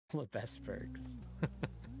The best perks.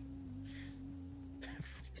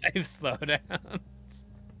 5 slowdowns.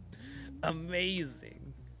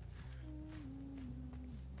 Amazing.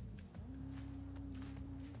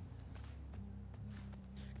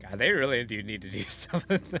 God, they really do need to do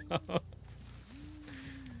something though.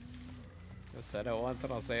 I said it once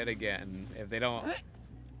and I'll say it again. If they don't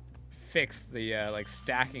fix the like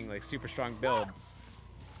stacking like super strong builds,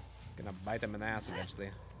 gonna bite them in the ass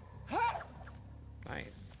eventually.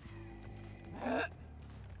 Nice.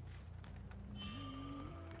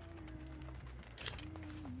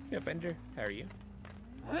 Yeah, Bender, how are you?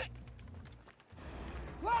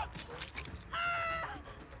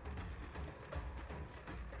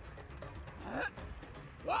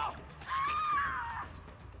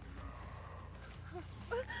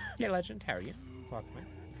 Yeah, Legend, how are you? Welcome in.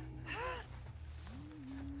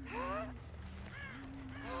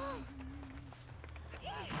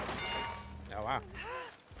 Oh, wow.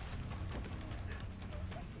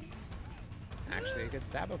 Actually a good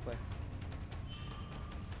Sabo play.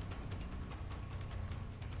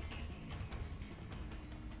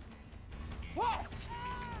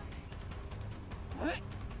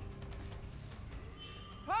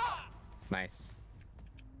 Nice.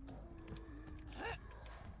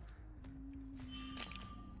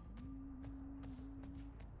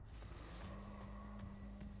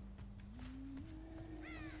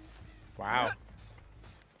 Wow.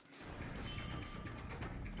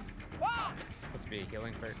 Must be a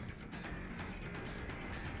healing perk.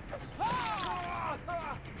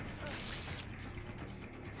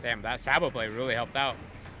 Damn, that Sabo play really helped out.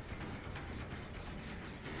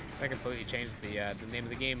 That completely changed the name of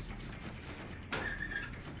the game.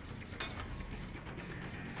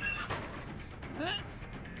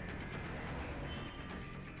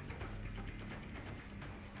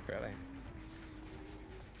 Really.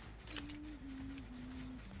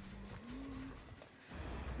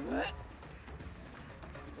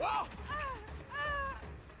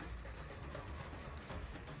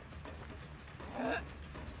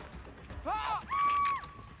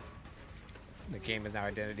 The game is now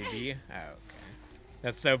Identity B. Oh, okay.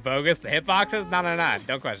 That's so bogus. The hitboxes? No, no, no.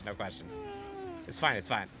 Don't question. No question. It's fine. It's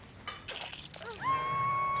fine.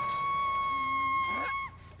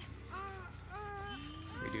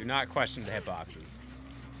 We do not question the hitboxes.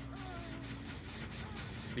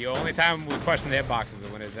 The only time we question the hitboxes is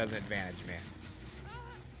when it doesn't advantage me.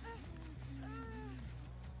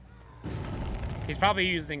 He's probably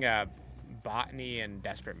using botany and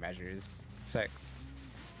desperate measures. 6.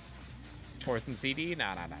 Force and CD?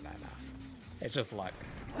 No, no, no, no, no. It's just luck.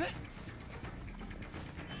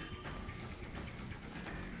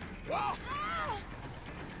 Nice.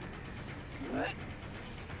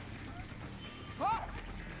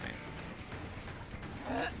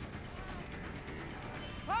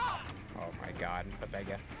 Oh my god,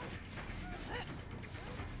 Babega.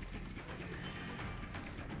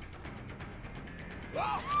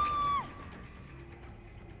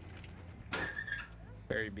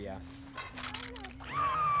 Very BS.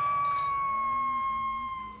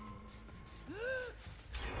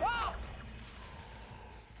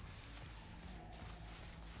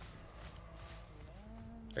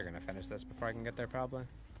 They're gonna finish this before I can get there, probably.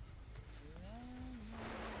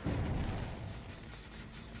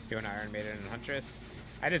 Doing Iron Maiden and Huntress.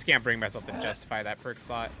 I just can't bring myself to justify that perk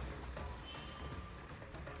slot.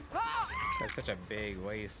 That's such a big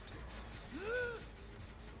waste.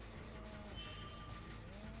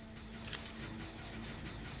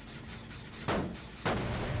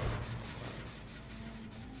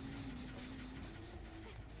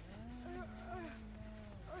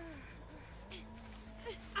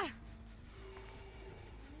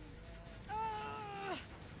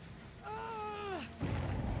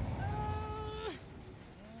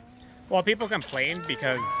 Well, people complained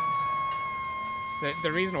because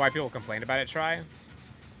the reason why people complained about it, Try,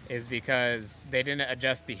 is because they didn't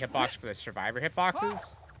adjust the hitbox for the survivor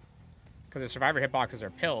hitboxes. Because the survivor hitboxes are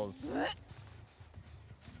pills.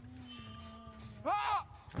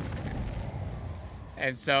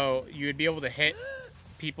 And so you would be able to hit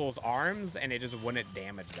people's arms and it just wouldn't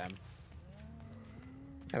damage them.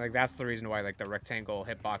 And like that's the reason why like the rectangle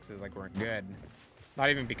hitboxes like weren't good. Not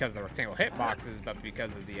even because of the rectangle hitboxes, but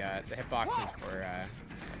because of the hitboxes for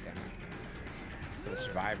the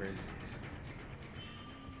survivors.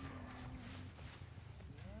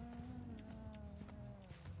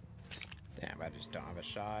 Damn, I just don't have a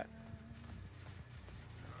shot.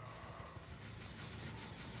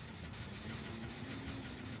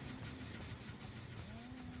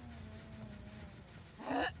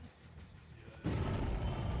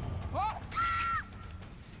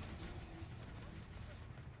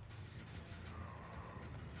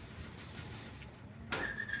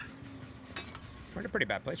 We're in a pretty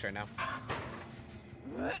bad place right now.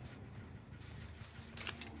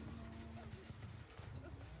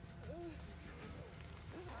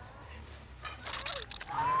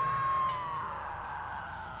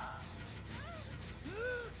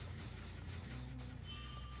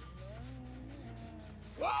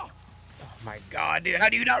 Oh my god, dude, how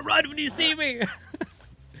do you not run when you see me?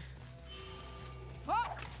 Oh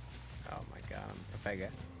my god, I'm Pefega.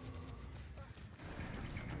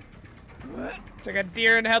 It's like a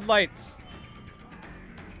deer in headlights.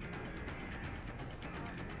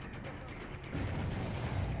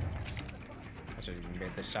 I should have even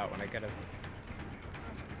made this shot when I could have.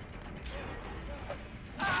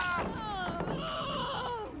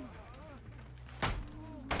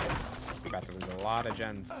 I'm about to lose a lot of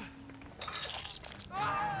gens.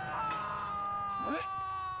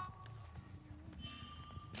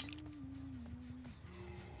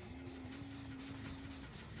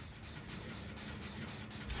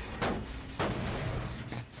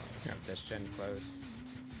 This gen close.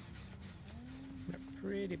 In a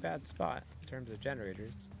pretty bad spot in terms of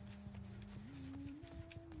generators.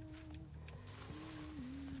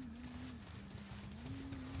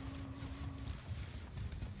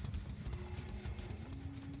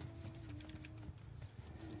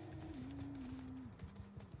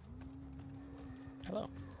 Hello.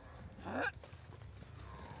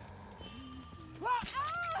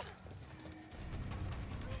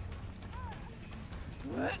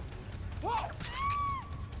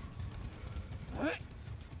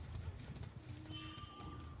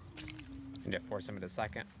 Need to force him into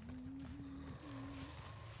second.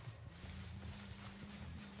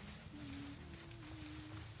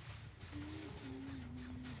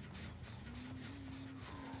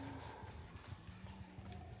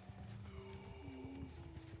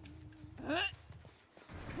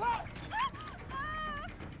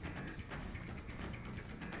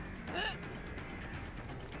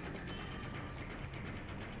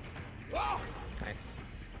 Nice.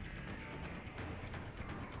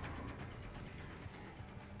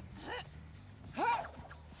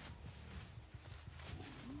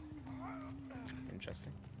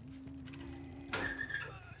 Interesting.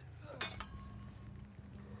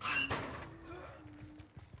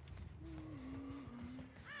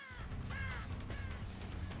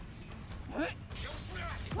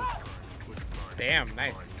 Damn,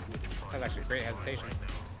 nice. That was actually great hesitation.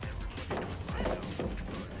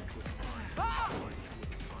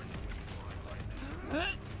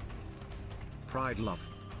 Pride love.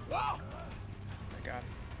 Oh my god.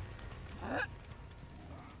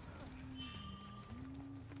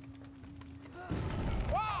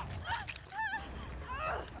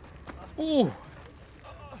 Ooh.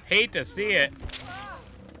 Hate to see it.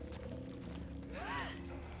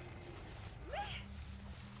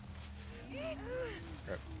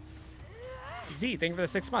 Z, thank you for the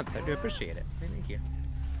 6 months. I do appreciate it. Thank you.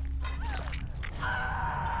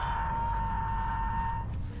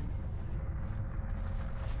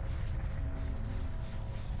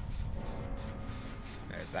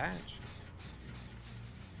 There's that.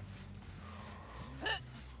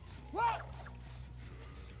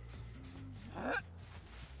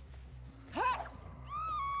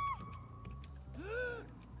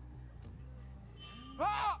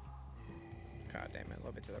 God damn it, a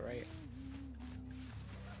little bit to the right.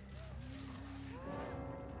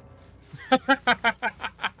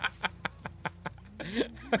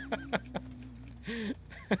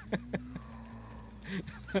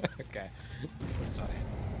 Okay, that's funny.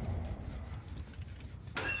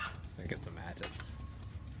 Let me get some matches.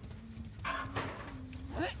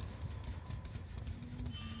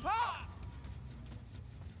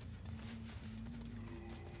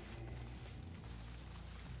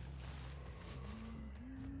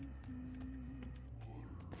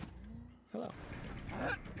 Hello.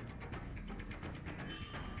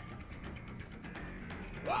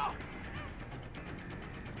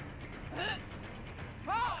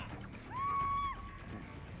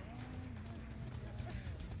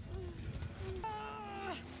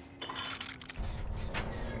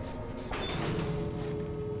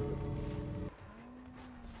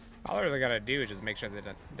 All I really gotta do is just make sure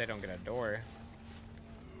that they don't get a door,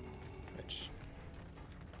 which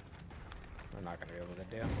we're not gonna be able to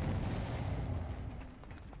do.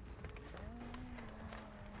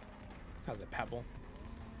 How's it, Pebble?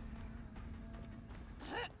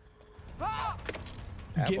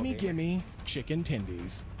 Gimme, gimme, chicken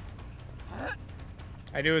tendies.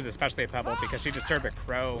 I knew it was especially a Pebble because she disturbed a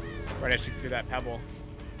crow right as she threw that Pebble.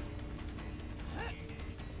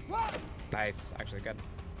 Nice, actually good.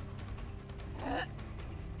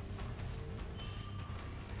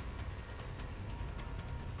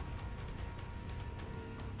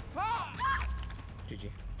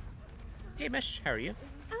 Hey, Mish, how are you?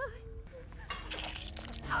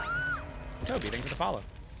 Toby, thanks for the follow.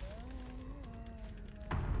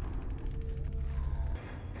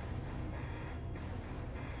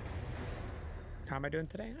 How am I doing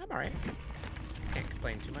today? I'm alright. Can't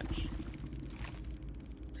complain too much.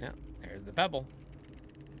 Yeah, there's the pebble.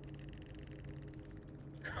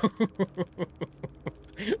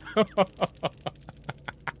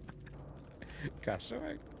 Gosh,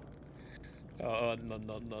 alright. Oh, no,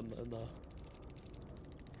 no, no, no, no.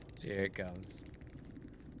 Here it comes.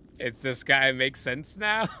 It's this guy. Makes sense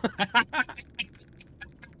now?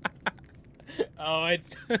 Oh,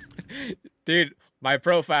 it's... Dude, my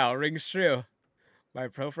profile rings true. My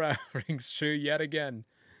profile rings true yet again.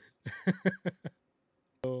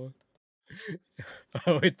 Oh.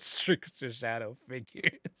 Oh, it's TricksterShadow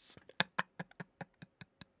figures.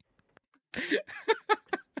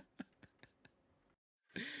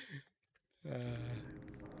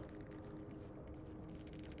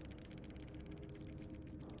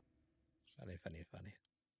 Funny, funny, funny.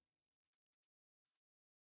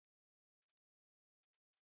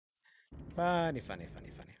 Funny, funny, funny,